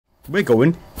We're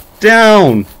going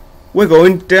down. We're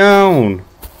going down.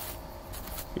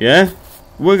 Yeah?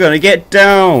 We're gonna get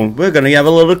down. We're gonna have a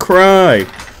little cry.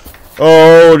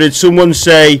 Oh, did someone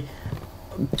say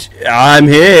I'm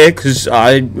here? Because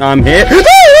I'm here. I'm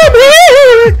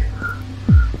here!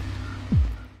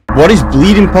 What is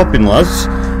bleeding popping, lads?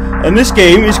 And this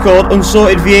game is called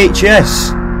Unsorted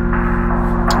VHS.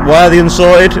 Why are they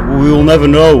unsorted? We will never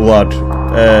know, lad.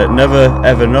 Never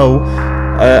ever know.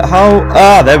 How?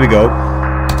 Ah, there we go.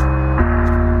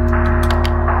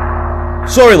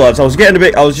 Sorry, lads. I was getting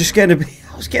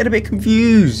a bit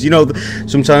confused. You know,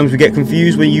 sometimes we get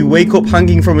confused when you wake up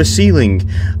hanging from a ceiling.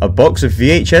 A box of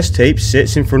VHS tapes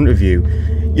sits in front of you.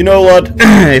 You know, lad,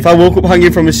 if I woke up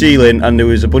hanging from a ceiling and there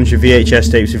was a bunch of VHS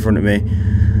tapes in front of me,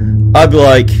 I'd be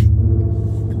like,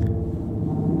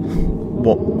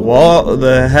 what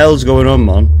the hell's going on,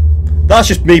 man? That's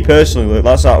just me personally. Like,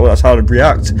 that's how I'd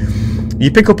react. You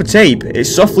pick up a tape, it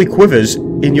softly quivers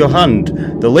in your hand,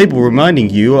 the label reminding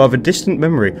you of a distant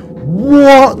memory.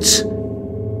 What?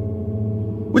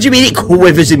 What do you mean it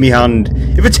quivers in my hand?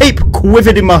 If a tape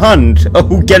quivered in my hand,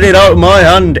 oh, get it out of my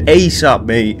hand ASAP,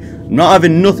 mate. I'm not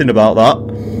having nothing about that.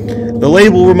 The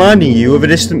label reminding you of a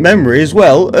distant memory as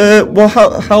well. Well,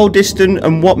 how distant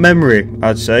and what memory,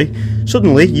 I'd say.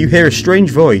 Suddenly, you hear a strange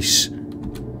voice.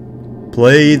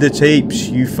 Play the tapes.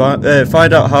 You find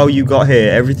out how you got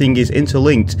here. Everything is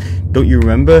interlinked. Don't you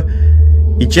remember?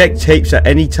 Eject tapes at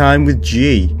any time with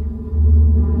G.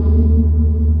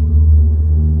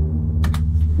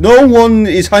 No one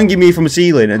is hanging me from a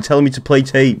ceiling and telling me to play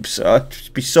tapes. I'd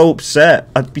be so upset.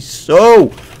 I'd be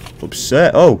so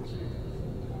upset. Oh.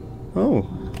 Oh.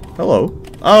 Hello.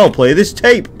 I'll play this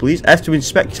tape, please. F to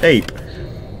inspect tape.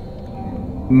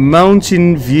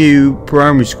 Mountain View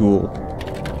Primary School.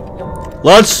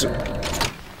 Lads,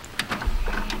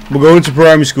 we're going to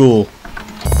primary school.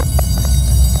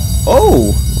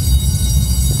 Oh.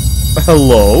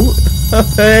 Hello.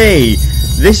 Hey.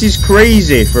 This is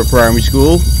crazy for a primary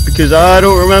school, because I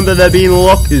don't remember there being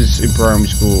lockers in primary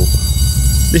school.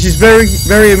 This is very,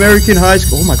 very American high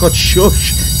school. Oh my god,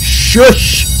 shush.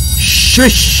 Shush.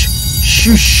 Shush.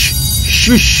 Shush.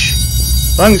 Shush.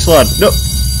 Thanks, lad. No.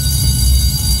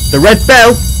 The red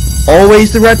bell.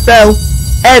 Always the red bell.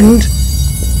 End.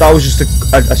 That was just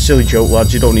a silly joke,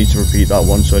 lads. You don't need to repeat that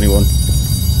one to anyone.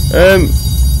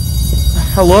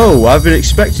 Hello, I've been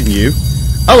expecting you.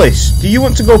 Alice, do you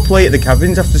want to go play at the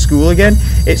cabins after school again?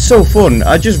 It's so fun.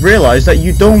 I just realised that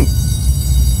you don't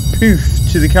poof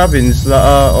to the cabins that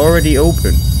are already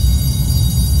open.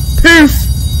 Poof?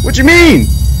 What do you mean?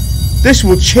 This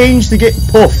will change the game.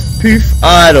 Puff. Poof?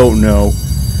 I don't know.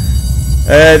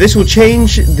 This will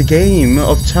change the game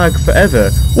of tag forever.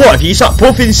 What, if you start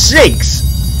puffing cigs?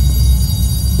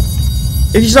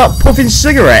 If you start puffing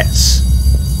cigarettes?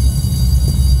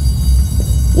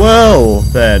 Well,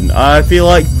 then, I feel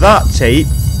like that tape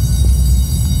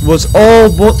was all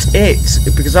but it,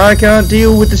 because I can't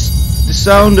deal with the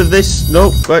sound of this.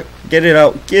 Nope, get it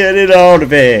out. Get it out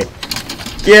of here.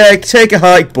 Yeah, take a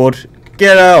hike, bud.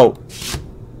 Get out.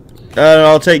 And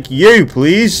I'll take you,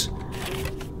 please.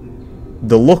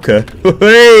 The looker.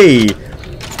 Hey!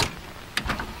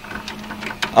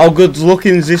 How good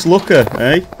looking is this looker,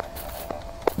 eh?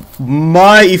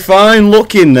 Mighty fine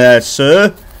looking there,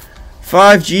 sir.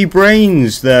 5G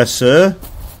brains there, sir.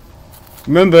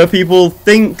 Remember, people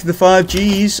think the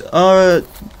 5Gs are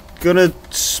gonna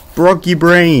sprog your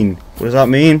brain. What does that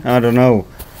mean? I don't know.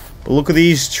 But look at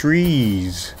these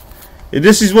trees.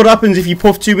 This is what happens if you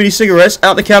puff too many cigarettes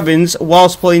out the cabins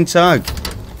whilst playing tag.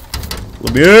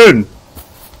 Let me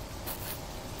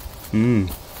in.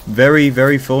 Very,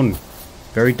 very fun.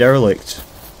 Very derelict.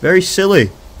 Very silly.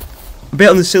 A bit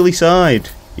on the silly side.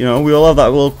 You know, we all have that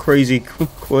little crazy,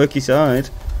 quirky side.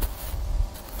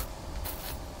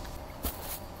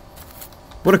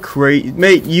 What a crazy...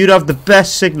 Mate, you'd have the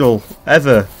best signal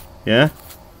ever. Yeah?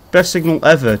 Best signal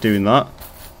ever doing that.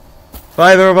 If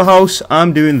I ever have a house,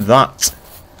 I'm doing that.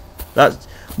 That's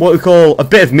what we call a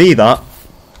bit of me, that.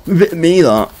 A bit of me,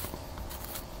 that.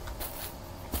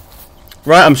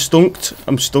 Right, I'm stunked.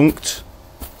 I'm stunked.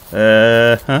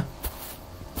 Huh?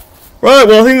 Right,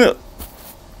 well, I think that...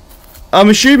 I'm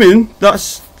assuming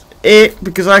that's it,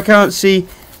 because I can't see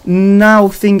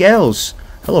nothing else.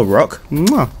 Hello, Rock.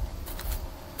 Mwah.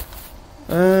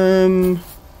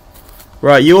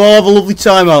 Right, you all have a lovely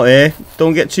time out here.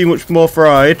 Don't get too much more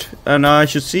fried, and I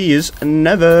shall see yous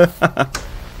never.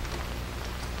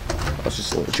 That's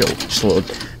just a little joke, just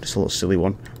a little silly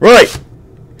one. Right,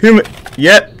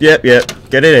 yep. Get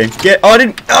it in. I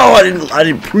didn't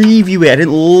preview it. I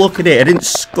didn't look at it. I didn't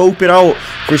scope it out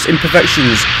for its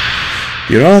imperfections.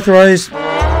 You're authorized.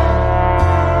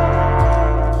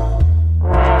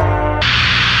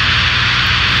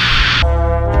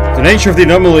 The nature of the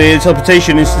anomaly is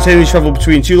teleportation instantaneously travel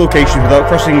between two locations without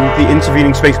crossing the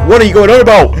intervening space. What are you going on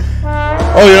about?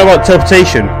 Oh, you know about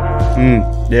teleportation?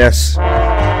 Yes.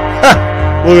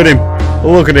 Ha! Look at him.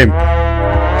 Look at him.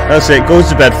 That's it. Go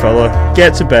to bed, fella.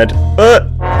 Get to bed.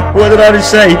 What did I just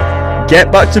say?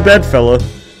 Get back to bed, fella.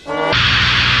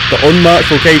 The unmarked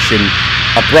location.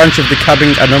 A branch of the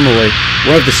cabin anomaly.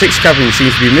 One of the 6 cabins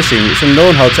seems to be missing. It's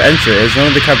unknown how to enter it, as none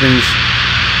of the cabins...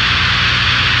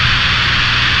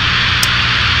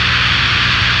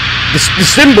 The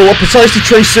symbol, a precisely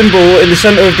traced symbol in the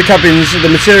centre of the cabins, the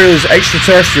material is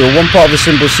extraterrestrial. One part of the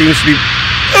symbol seems to be...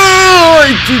 Oh,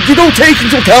 you don't take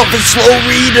into account for slow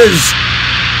readers!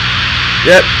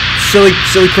 Yep, silly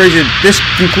crazy. This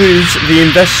concludes the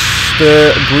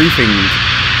investor briefing.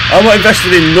 I'm not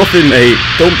invested in nothing, mate.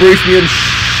 Don't brief me on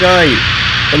shite.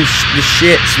 On the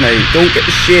shits, mate. Don't get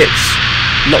the shits.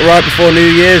 Not right before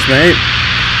New Year's, mate.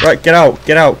 Right, get out,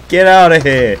 get out, get out of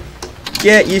here.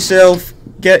 Get yourself...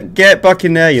 Get back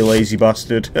in there, you lazy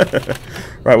bastard.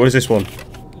 Right, what is this one?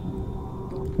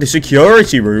 The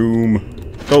security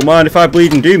room. Don't mind if I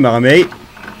bleed and do, my mate.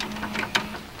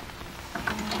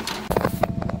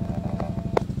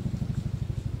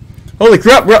 Holy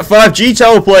crap, we're at 5G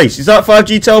Tower Place. Is that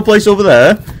 5G Tower Place over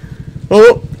there?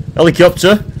 Oh,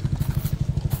 helicopter.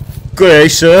 Good day,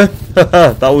 sir.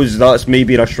 That's me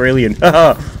being Australian.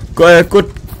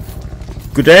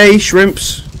 Good day,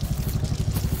 shrimps.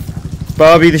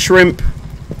 Barbie the shrimp.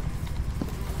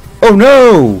 Oh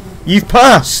no! You've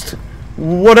passed!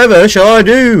 Whatever shall I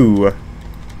do?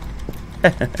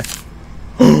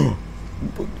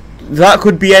 That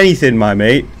could be anything, my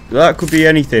mate. That could be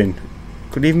anything.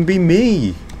 Could even be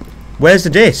me. Where's the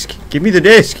disc? Give me the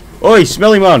disc. Oi,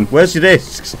 smelly man, where's your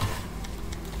discs?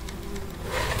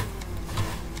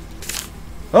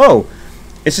 Oh,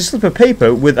 it's a slip of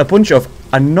paper with a bunch of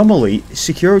anomaly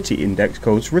security index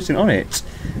codes written on it.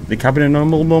 The cabin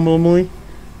anomaly,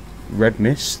 red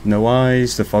mist, no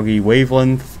eyes, the foggy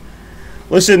wavelength.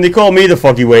 Listen, they call me the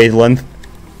foggy wavelength.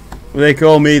 They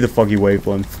call me the foggy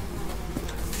wavelength.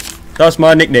 That's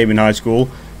my nickname in high school.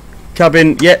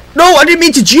 Cabin, yeah. No, I didn't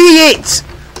mean to G it!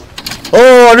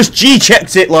 Oh, I just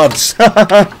G-checked it, lads.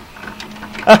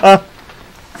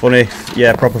 Funny.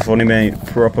 Yeah, proper funny, mate.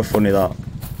 Proper funny, that.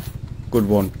 Good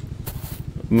one.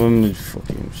 I'm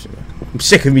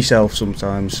sick of myself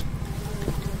sometimes.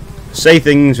 Say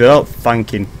things without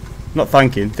thanking. Not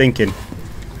thanking, thinking.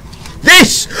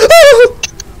 This!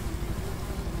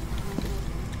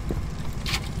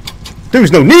 There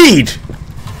was no need!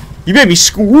 You made me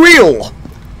squeal!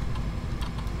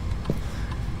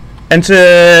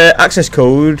 Enter access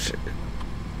code.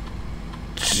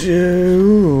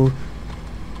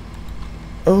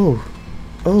 Oh.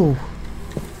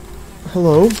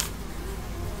 Hello?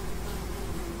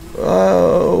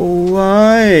 Oh,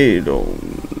 I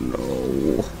don't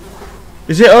know.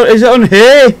 Is it on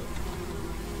here?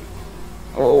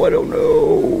 Oh, I don't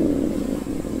know.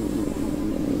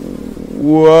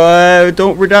 Whoa,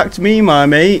 don't redact me, my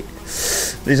mate.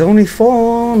 There's only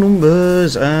 4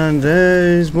 numbers, and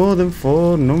there's more than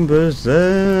 4 numbers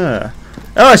there.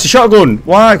 Oh, it's a shotgun.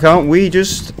 Why can't we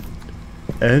just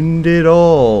end it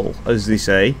all, as they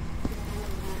say?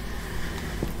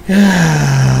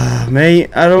 Mate,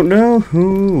 I don't know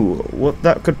what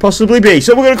that could possibly be.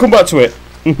 So we're going to come back to it.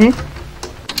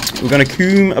 We're going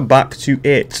to come back to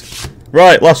it.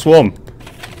 Right, last one.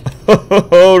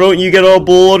 Oh, don't you get all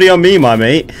bloody on me, my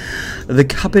mate. The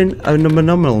cabin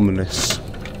anomalous.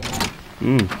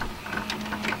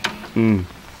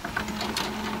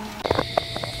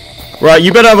 Right,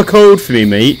 you better have a code for me,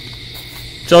 mate.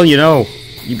 I'm telling you now.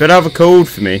 You better have a code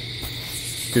for me.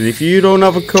 Because if you don't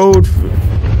have a code for...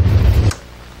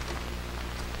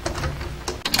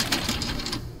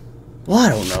 Well, I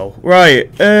don't know.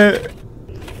 Right,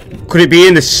 could it be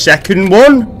in the second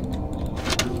one?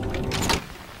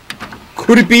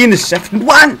 Could it be in the second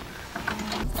one?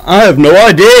 I have no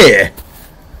idea.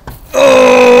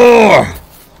 Oh!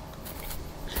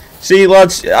 See,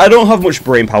 lads, I don't have much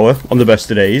brain power on the best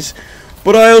of days,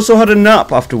 but I also had a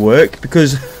nap after work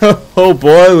because, oh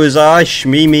boy, was I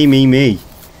me.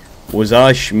 Was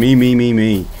I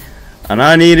me. And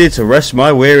I needed to rest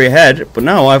my weary head, but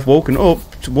now I've woken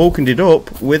it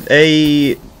up with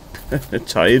a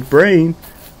tired brain.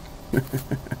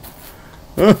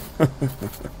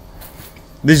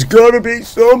 There's gotta be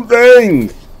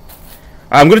something.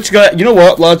 I'm gonna go. You know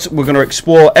what, lads? We're gonna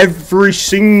explore every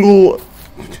single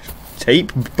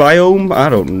tape biome. I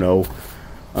don't know.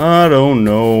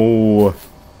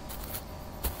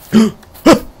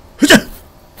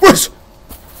 What?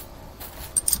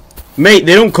 Mate,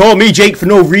 they don't call me Jake for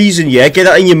no reason, yeah? Get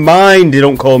that in your mind, they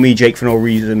don't call me Jake for no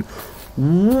reason.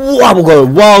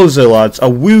 Wowzer, lads. A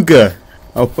wooga.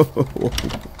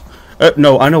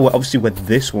 No, I know obviously where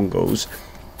this one goes.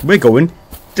 We're going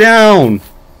down.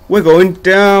 We're going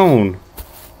down.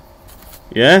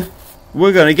 Yeah?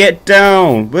 We're gonna get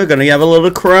down. We're gonna have a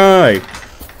little cry.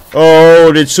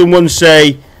 Oh, did someone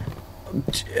say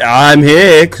I'm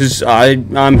here? Because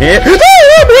I'm here.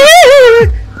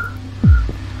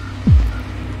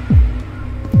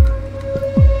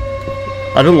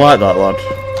 I don't like that, lad.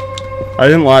 I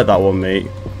didn't like that one, mate.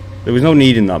 There was no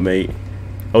need in that, mate.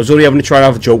 I was only having to try and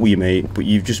have a joke with you, mate, but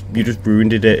you just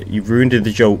ruined it. You've ruined the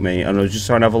joke, mate, and I was just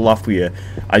trying to have a laugh with you,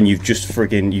 and you've just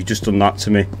done that to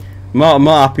me. I'm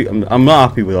not happy. I'm not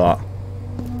happy with that.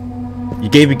 You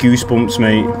gave me goosebumps,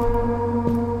 mate.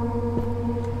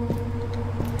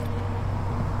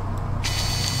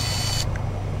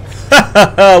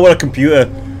 What a computer.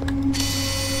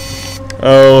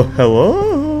 Oh, hello.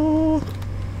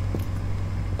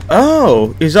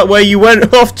 Oh, is that where you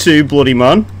went off to, bloody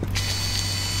man?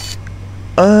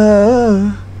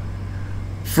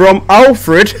 From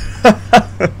Alfred.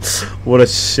 What a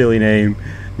silly name.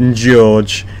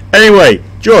 George. Anyway,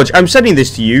 George, I'm sending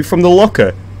this to you from the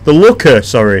locker. The looker,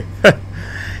 sorry.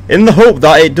 In the hope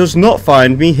that it does not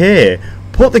find me here.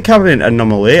 Put the cabin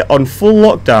anomaly on full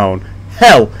lockdown.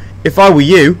 Hell, if I were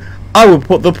you, I would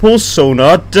put the pulse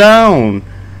sonar down.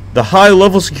 The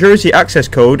high-level security access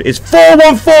code is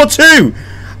 4142!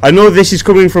 I know this is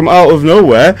coming from out of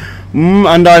nowhere,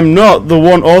 and I'm not the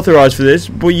one authorized for this,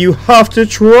 but you have to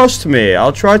trust me.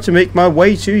 I'll try to make my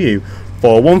way to you.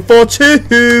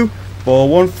 4142!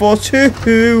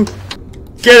 4142!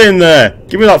 Get in there!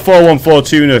 Give me that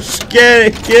 4142-ness.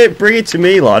 Get it, bring it to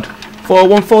me, lad.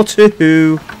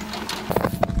 4142!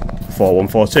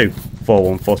 4142.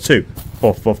 4142.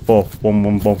 444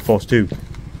 11142.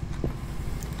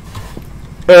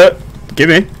 Give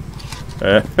me.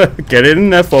 Get in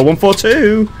there,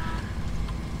 4142.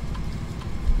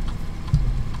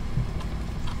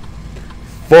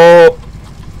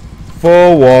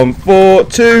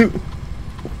 4142.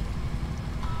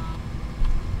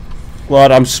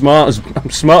 Lad, I'm smart as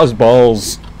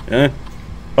balls. Yeah.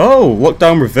 Oh,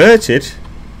 lockdown reverted.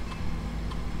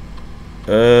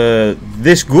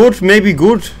 This good? Maybe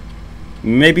good.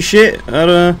 Maybe shit. I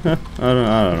don't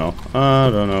know.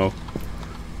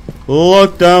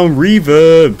 Lockdown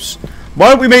reverbs. Why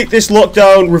don't we make this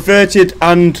lockdown reverted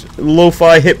and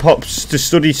lo-fi hip hops to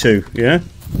study to? Yeah.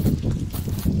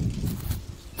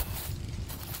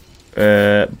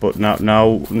 But now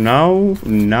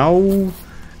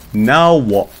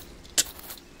what?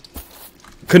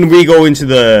 Can we go into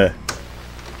the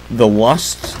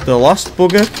last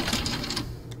bugger?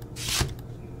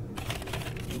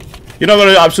 You're not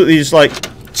gonna absolutely just like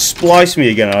splice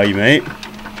me again, are you, mate?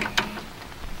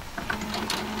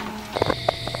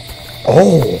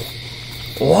 Oh,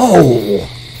 whoa!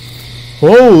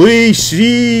 Holy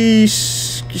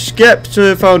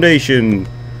Skepta Foundation.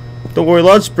 Don't worry,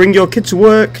 lads. Bring your kid to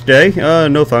work day.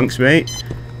 No thanks, mate.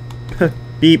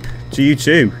 Beep to you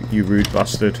too, you rude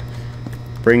bastard.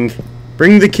 Bring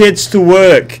the kids to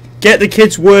work. Get the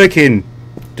kids working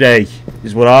day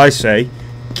is what I say.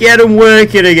 Get them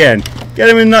working again. Get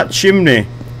them in that chimney.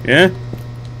 Yeah.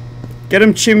 Get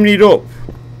them chimneyed up.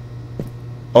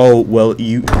 Oh well,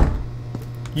 I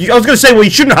was gonna say, well, you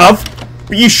shouldn't have,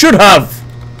 but you should have.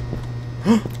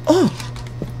 Oh.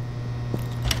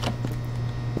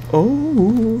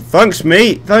 Oh, thanks,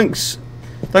 mate. Thanks,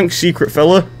 secret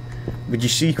fella, with your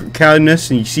secret kindness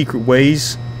and your secret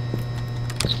ways.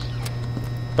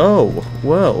 Oh,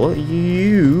 well,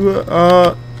 you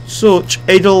are such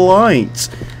a delight.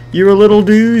 You're a little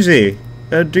doozy.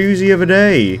 A doozy of a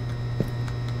day.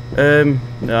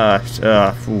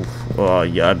 Oh,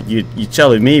 yeah, you're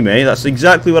telling me, mate. That's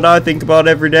exactly what I think about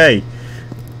every day.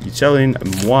 You're telling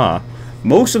moi.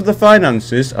 Most of the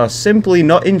finances are simply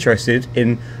not interested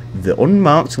in the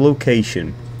unmarked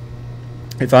location.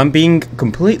 If I'm being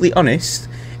completely honest,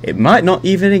 it might not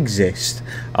even exist.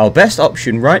 Our best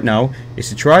option right now is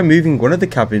to try moving one of the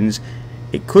cabins.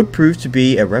 It could prove to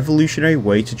be a revolutionary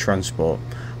way to transport.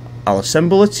 I'll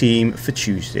assemble a team for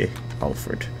Tuesday.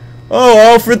 Alfred. Oh,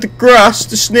 Alfred the grass,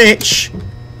 the snitch.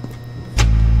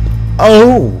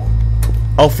 Oh,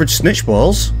 Alfred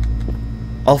Snitchballs.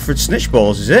 Alfred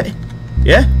Snitchballs, is it?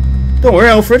 Yeah? Don't worry,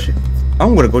 Alfred.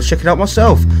 I'm gonna go check it out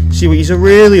myself. See what he's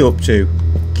really up to.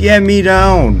 Get me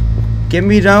down. Get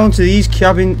me down to these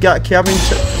cabin.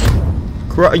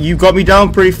 You got me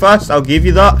down pretty fast. I'll give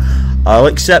you that. I'll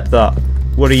accept that.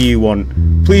 What do you want?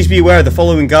 Please be aware of the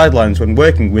following guidelines when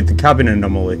working with the cabin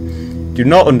anomaly. Do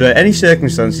not, under any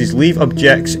circumstances, leave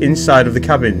objects inside of the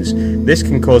cabins. This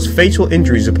can cause fatal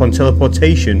injuries upon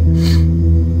teleportation.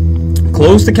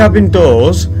 Close the cabin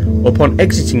doors upon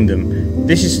exiting them.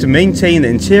 This is to maintain the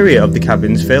interior of the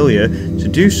cabins. Failure to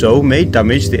do so may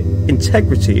damage the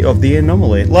integrity of the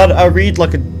anomaly. Lad, I read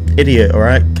like an idiot,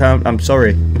 alright? I'm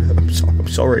sorry. I'm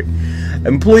sorry.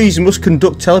 Employees must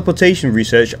conduct teleportation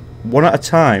research one at a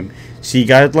time. See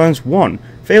Guidelines 1.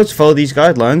 Fail to follow these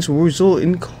guidelines will result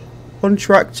in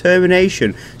contract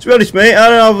termination. To be honest, mate, I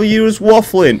don't know, you was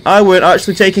waffling. I weren't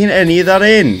actually taking any of that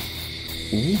in.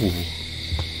 Ooh.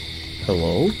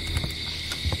 Hello?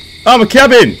 I'm a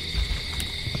cabin!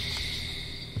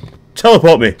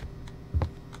 Teleport me.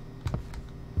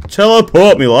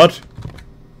 Teleport me, lad.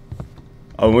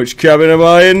 And which cabin am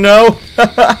I in now?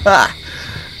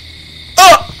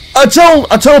 Oh! I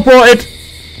teleported!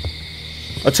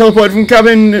 I teleported from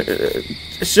cabin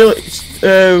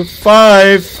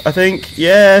 5, I think.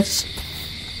 Yes.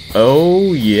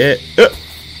 Oh, yeah.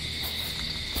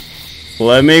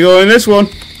 Let me go in this one.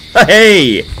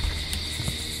 Hey!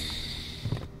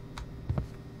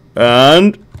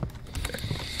 And...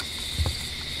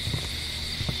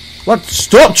 what?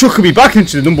 Stop chucking me back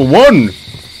into number 1!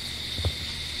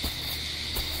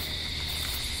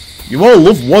 You all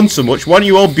love 1 so much, why don't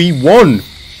you all be 1?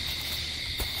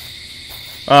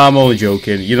 I'm only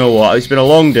joking. You know what? It's been a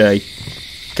long day.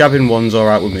 Cabin 1's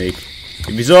alright with me. If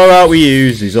he's alright with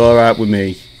you, he's alright with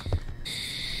me.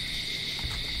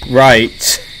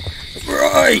 Right.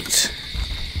 Right.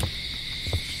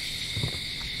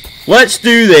 Let's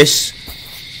do this.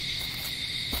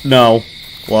 No,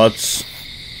 lads.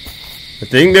 I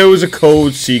think there was a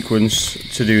code sequence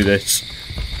to do this.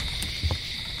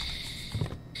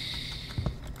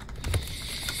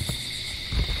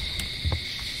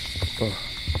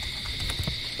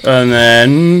 And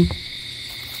then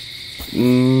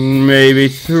maybe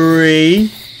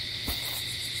 3.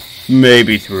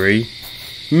 Maybe 3.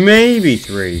 Maybe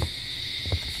 3.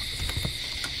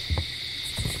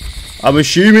 I'm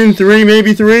assuming 3,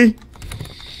 maybe 3.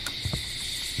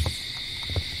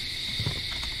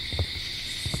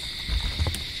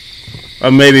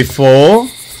 And maybe 4.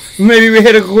 Maybe we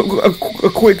hit a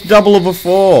quick double of a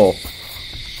 4.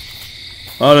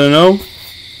 I don't know.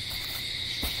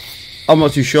 I'm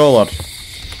not too sure, lad.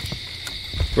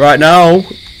 Right now,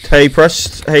 hey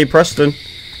Preston.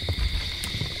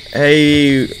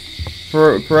 Hey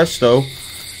Presto.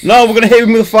 No, we're gonna hit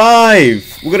him with a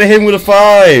 5. We're gonna hit him with a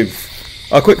 5.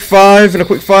 A quick 5 and a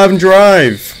quick 5 and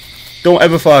drive. Don't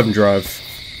ever 5 and drive.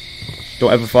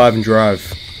 Don't ever 5 and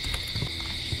drive.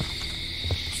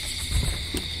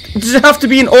 Does it have to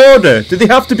be in order? Do they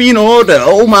have to be in order?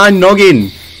 Oh, my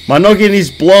noggin. My noggin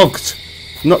is blocked.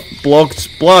 Not blocked,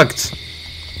 blagged.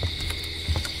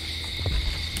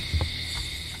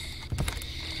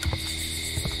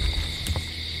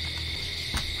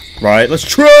 Right, let's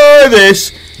try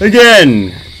this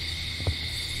again.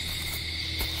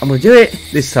 I'm gonna do it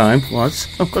this time, lads.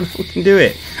 I'm gonna fucking do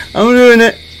it. I'm doing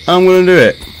it. I'm gonna do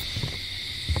it.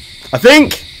 I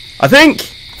think.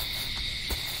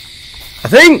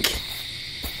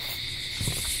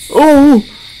 Oh,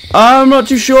 I'm not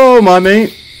too sure, my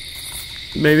mate.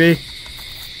 Maybe.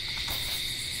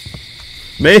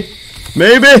 Maybe.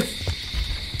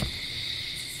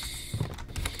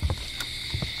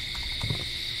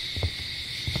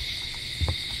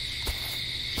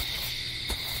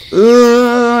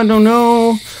 I don't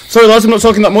know. Sorry, lads, I'm not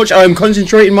talking that much. I'm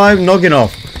concentrating my noggin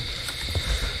off.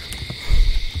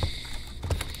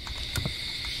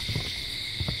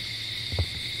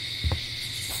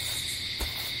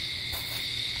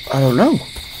 I don't know.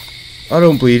 I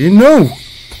don't bleeding know.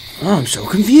 I'm so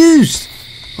confused.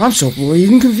 I'm so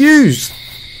bleeding confused.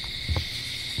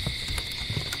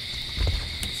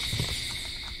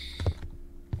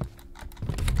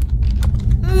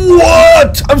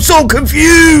 What? I'm so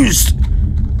confused.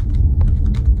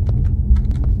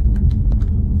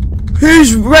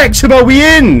 Whose Wrexham are we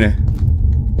in?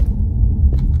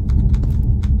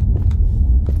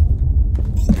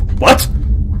 What?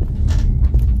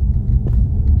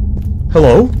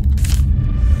 Hello?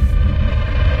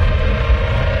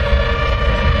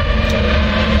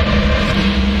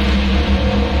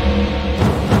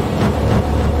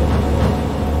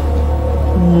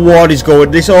 What is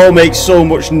going? This all makes so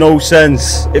much no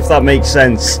sense, if that makes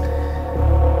sense.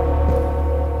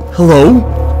 Hello?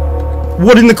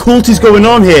 What in the cult is going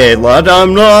on here, lad?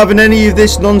 I'm not having any of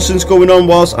this nonsense going on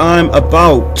whilst I'm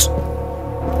about.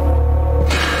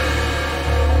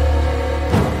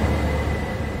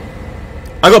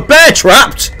 I got bear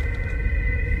trapped!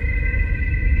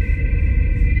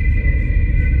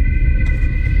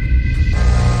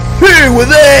 Who were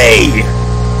they?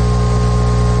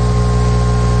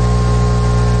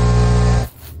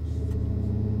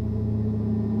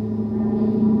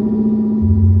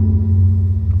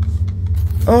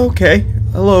 Okay,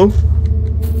 hello.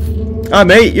 Hi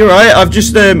mate, you're right. I've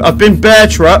just I've been bear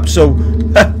trapped, so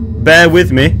bear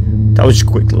with me. That was just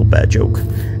a quick little bear joke.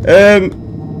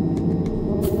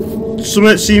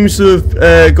 Something seems to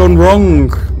have gone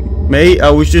wrong, mate. I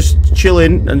was just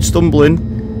chilling and stumbling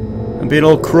and being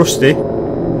all crusty,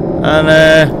 and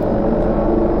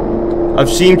I've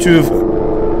seemed to have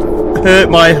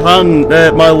hurt my hand,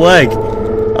 my leg.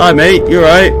 Hi mate, you're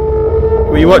right.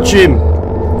 Were you watching?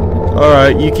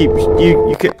 Alright, you keep.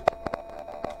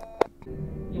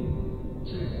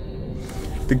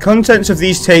 The contents of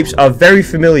these tapes are very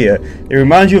familiar. They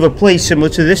remind you of a place similar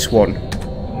to this one.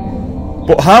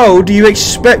 But how do you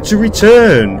expect to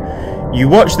return? You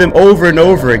watch them over and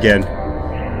over again.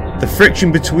 The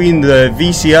friction between the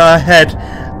VCR head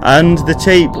and the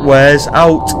tape wears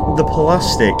out the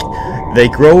plastic. They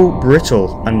grow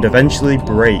brittle and eventually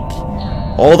break.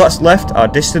 All that's left are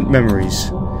distant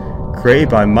memories. Created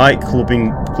by Mike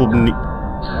Clubbing.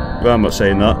 Well, I'm not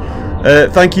saying that.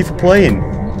 Thank you for playing.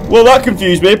 Well, that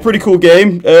confused me. Pretty cool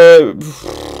game. 7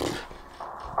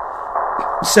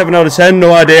 out of 10.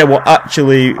 No idea what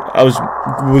actually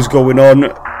was going on,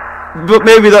 but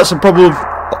maybe that's a problem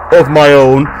of my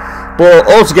own. But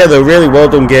altogether, really well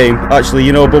done game. Actually,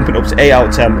 you know, bumping up to 8 out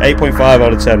of 10, 8.5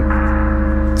 out of 10.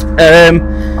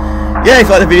 Yeah, if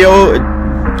you like the video,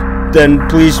 then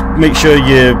please make sure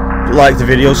you like the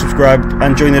video, subscribe,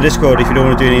 and join the Discord. If you don't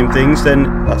want to do any things, then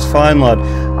that's fine, lad.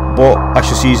 But I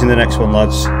shall see you in the next one,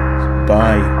 lads.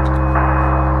 Bye.